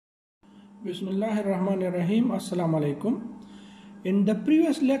Bismillahirrahmanirrahim. Assalamu alaikum. In the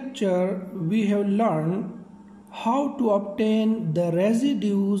previous lecture, we have learned how to obtain the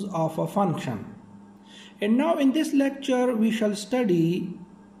residues of a function. And now in this lecture, we shall study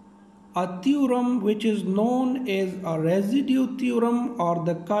a theorem which is known as a residue theorem or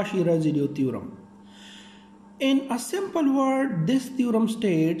the Cauchy residue theorem. In a simple word, this theorem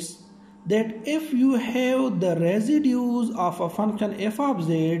states that if you have the residues of a function f of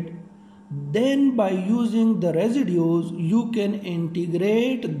z, then by using the residues you can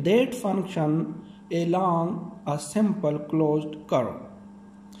integrate that function along a simple closed curve.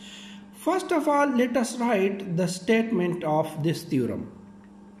 First of all, let us write the statement of this theorem.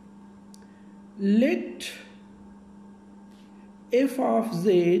 Let f of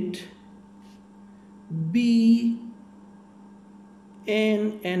z be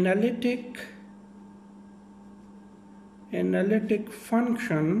an analytic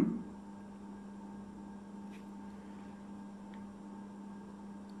function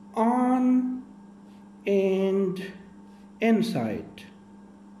on and inside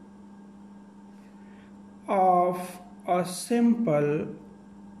of a simple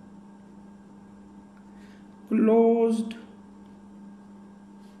closed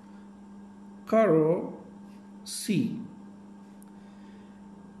curve C,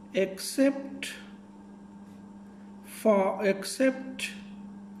 except for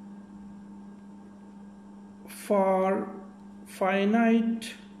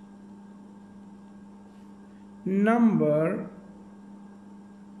finite number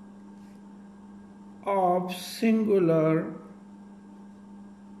of singular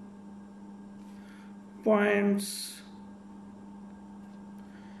points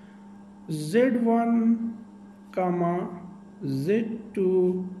z1,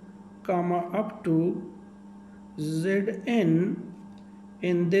 z2, up to zn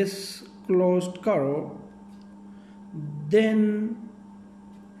in this closed curve, then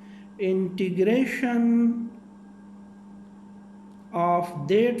integration of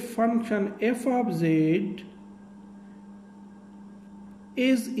that function f of z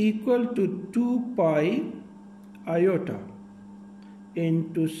is equal to 2 pi iota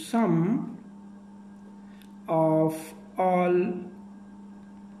into sum of all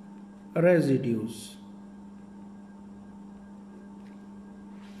residues.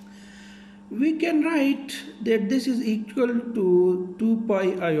 We can write that this is equal to 2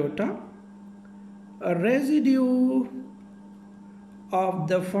 pi iota, a residue of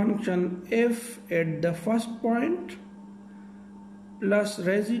the function f at the first point plus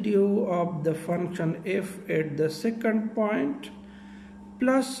residue of the function f at the second point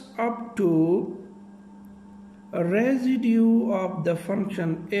plus up to a residue of the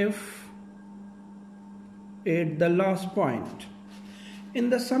function f at the last point. In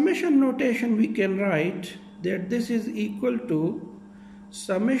the summation notation, we can write that this is equal to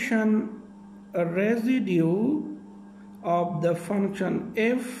summation a residue of the function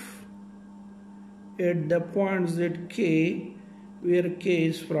f at the point zk, where k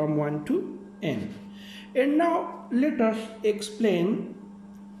is from 1 to n. And now let us explain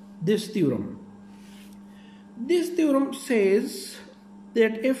this theorem. This theorem says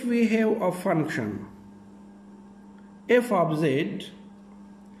that if we have a function f of z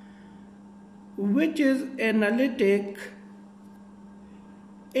which is analytic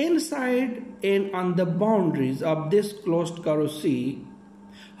inside and on the boundaries of this closed curve C,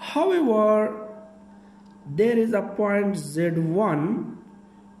 however, there is a point z1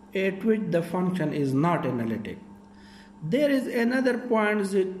 at which the function is not analytic. There is another point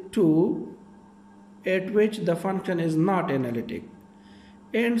z2 at which the function is not analytic.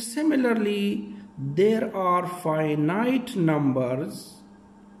 And similarly, there are finite numbers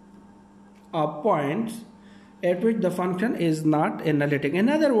of points at which the function is not analytic. In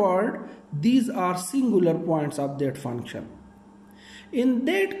other words, these are singular points of that function. In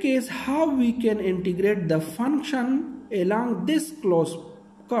that case, how we can integrate the function along this closed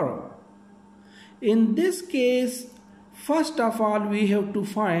curve? In this case, first of all, we have to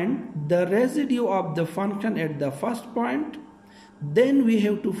find the residue of the function at the first point. Then we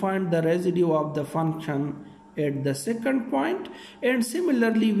have to find the residue of the function at the second point. And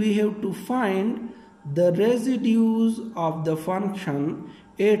similarly, we have to find the residues of the function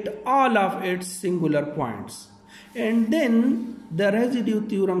at all of its singular points. And then the residue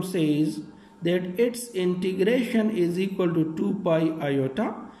theorem says that its integration is equal to 2 pi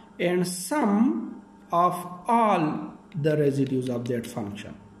iota and sum of all the residues of that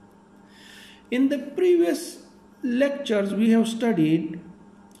function. In the previous lectures, we have studied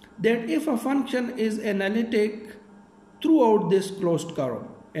that if a function is analytic throughout this closed curve,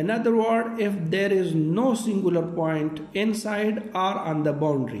 In other words, if there is no singular point inside or on the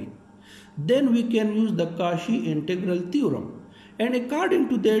boundary, then we can use the Cauchy integral theorem. And according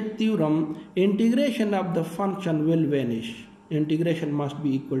to that theorem, integration of the function will vanish. Integration must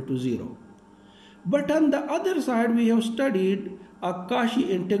be equal to 0. But on the other side, we have studied a Cauchy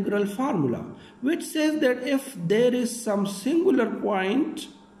integral formula, which says that if there is some singular point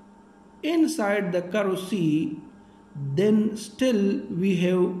inside the curve C, then still we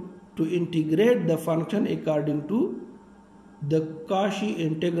have to integrate the function according to the Cauchy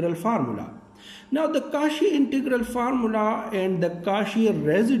integral formula. Now the Cauchy integral formula and the Cauchy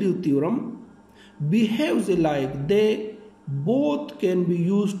residue theorem behaves alike. They both can be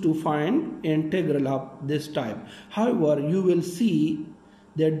used to find integral of this type. However, you will see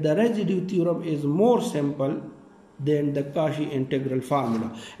that the residue theorem is more simple than the Cauchy integral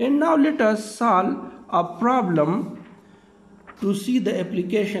formula. And now let us solve a problem to see the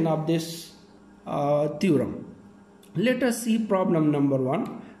application of this theorem. Let us see problem number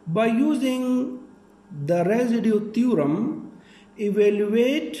 1. By using the residue theorem,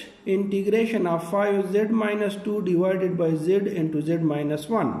 evaluate integration of 5z minus 2 divided by z into z minus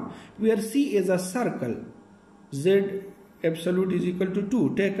 1, where C is a circle, z absolute is equal to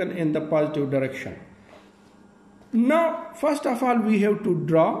 2 taken in the positive direction. Now, first of all, we have to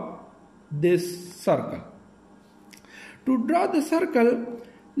draw this circle. To draw the circle,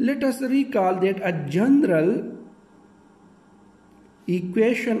 let us recall that a general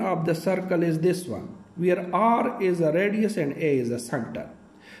equation of the circle is this one, where R is a radius and A is a center.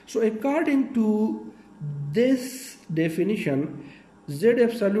 So according to this definition, Z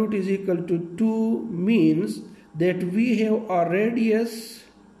absolute is equal to 2 means that we have a radius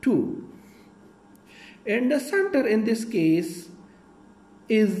 2. And the center in this case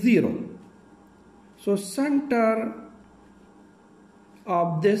is 0. So center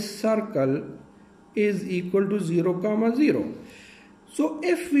of this circle is equal to 0, 0. So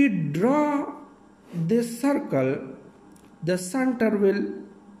if we draw this circle, the center will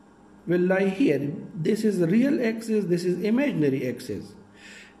lie here. This is real axis, this is imaginary axis.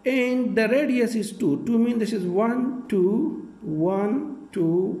 And the radius is 2. 2 means this is 1, 2, 1,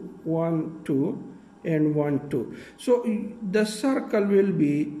 2, 1, 2. And 1, 2. So the circle will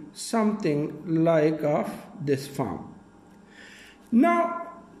be something like of this form. Now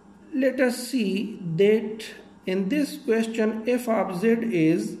let us see that in this question f of z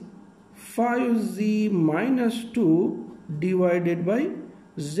is 5z minus 2 divided by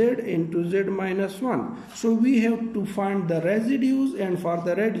z into z minus 1. So we have to find the residues, and for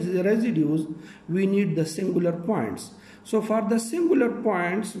the residues we need the singular points. So for the singular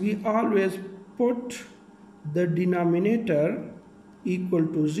points, we always put the denominator equal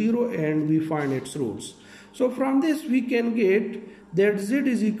to 0 and we find its roots. So from this we can get that z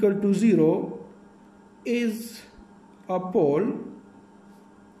is equal to 0 is a pole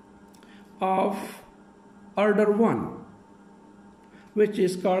of order 1, which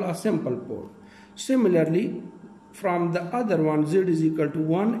is called a simple pole. Similarly, from the other one, z is equal to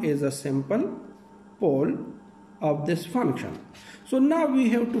 1 is a simple pole of this function. So now we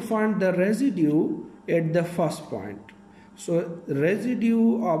have to find the residue at the first point. So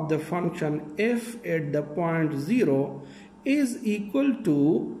residue of the function f at the point 0 is equal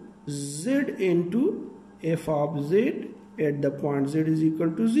to z into f of z at the point z is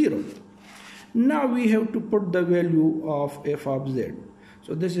equal to 0. Now we have to put the value of f of z.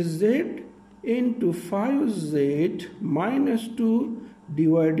 So this is z into 5z minus 2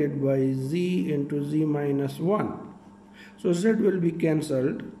 divided by z into z minus 1. So z will be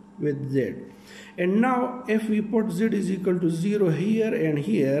cancelled with z. And now if we put z is equal to 0 here and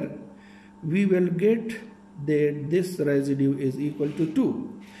here, we will get that this residue is equal to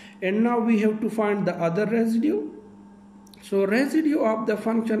 2. And now we have to find the other residue. So residue of the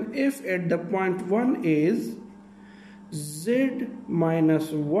function f at the point 1 is z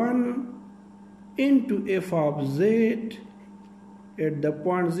minus 1 into f of z at the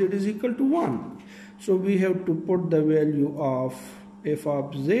point z is equal to 1. So we have to put the value of f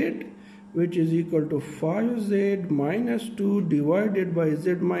of z, which is equal to 5z minus 2 divided by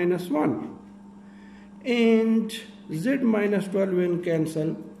z minus 1. And z minus 12 will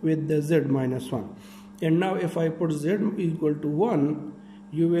cancel with the z minus 1. And now if I put z equal to 1,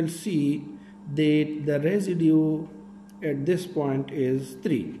 you will see that the residue at this point is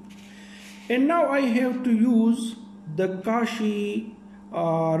 3. And now I have to use the Cauchy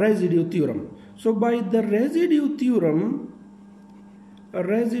residue theorem. So by the residue theorem,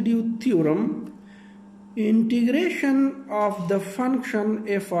 integration of the function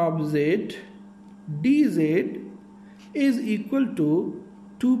f of z dz is equal to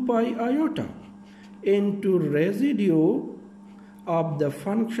 2 pi iota into residue of the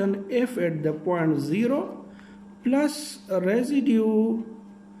function f at the point 0 plus a residue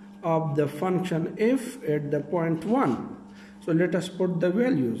of the function f at the point 1. So let us put the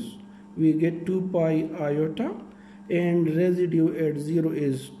values. We get 2 pi iota and residue at 0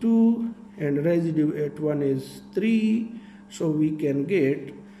 is 2 and residue at 1 is 3. So we can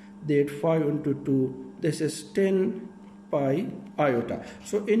get that 5 into 2, this is 10 pi iota.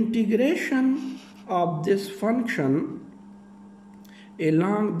 So integration of this function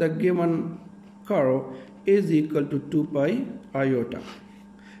along the given curve is equal to 2 pi iota.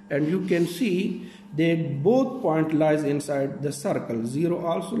 And you can see that both point lies inside the circle. 0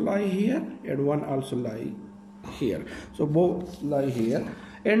 also lie here and 1 also lie here. So both lie here.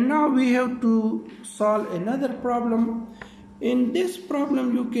 And now we have to solve another problem. In this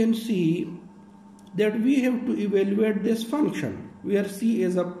problem you can see that we have to evaluate this function where C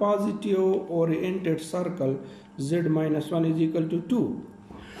is a positive oriented circle, z minus 1 is equal to 2.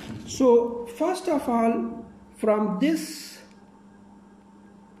 So first of all, from this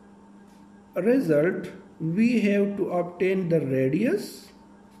result we have to obtain the radius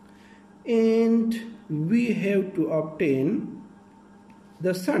and we have to obtain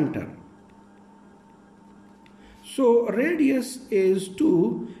the center. So radius is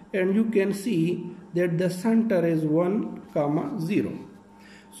 2 and you can see that the center is 1, 0.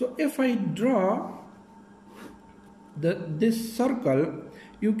 So if I draw this circle,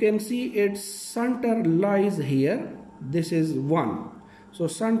 you can see its center lies here. This is 1. So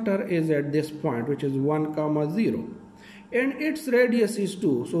center is at this point, which is 1, 0. And its radius is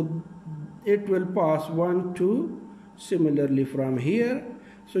 2. So it will pass 1, 2. Similarly from here.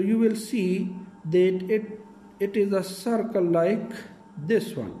 So you will see that it is a circle like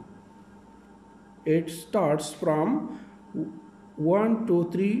this one. It starts from 1, 2,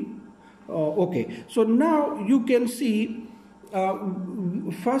 3. Okay. So now you can see,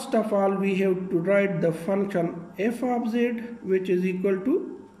 first of all, we have to write the function f of z, which is equal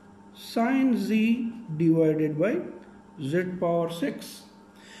to sine z divided by z power 6.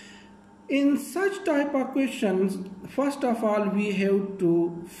 In such type of questions, first of all, we have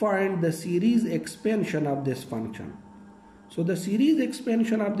to find the series expansion of this function. So the series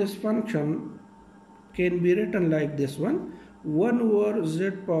expansion of this function can be written like this one, 1 over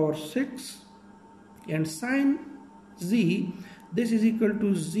z power 6 and sine z, this is equal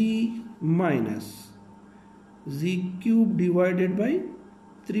to z minus z cube divided by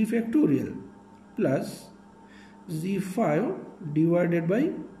 3 factorial plus z5 divided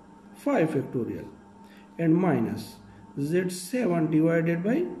by 5 factorial and minus z7 divided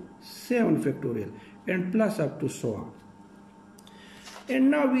by 7 factorial and plus up to so on. And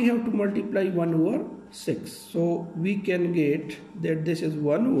now we have to multiply 1 over 6. So we can get that this is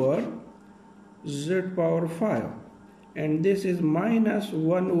 1 over z power 5 and this is minus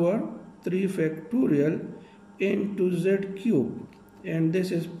 1 over 3 factorial into z cube and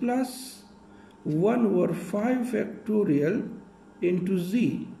this is plus 1 over 5 factorial into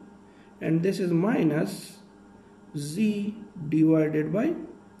z and this is minus z divided by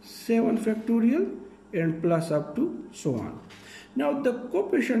 7 factorial and plus up to so on. Now the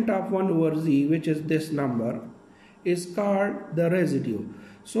coefficient of 1 over z, which is this number, is called the residue.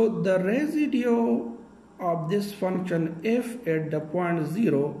 So the residue of this function f at the point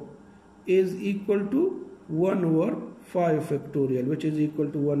 0 is equal to 1 over 5 factorial, which is equal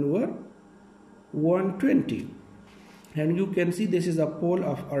to 1 over 120. And you can see this is a pole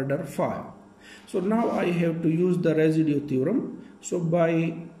of order 5. So now I have to use the residue theorem. So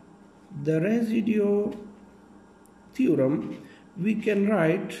by the residue theorem, we can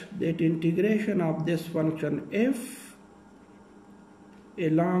write that integration of this function f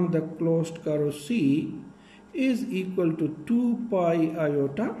along the closed curve C is equal to 2 pi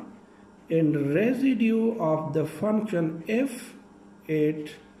iota and residue of the function f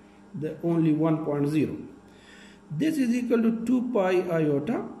at the only 1.0. This is equal to 2 pi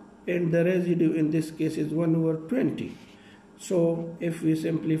iota and the residue in this case is 1 over 20. So if we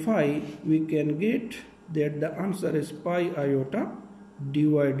simplify, we can get that the answer is pi iota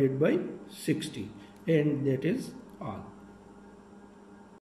divided by 60 and that is all.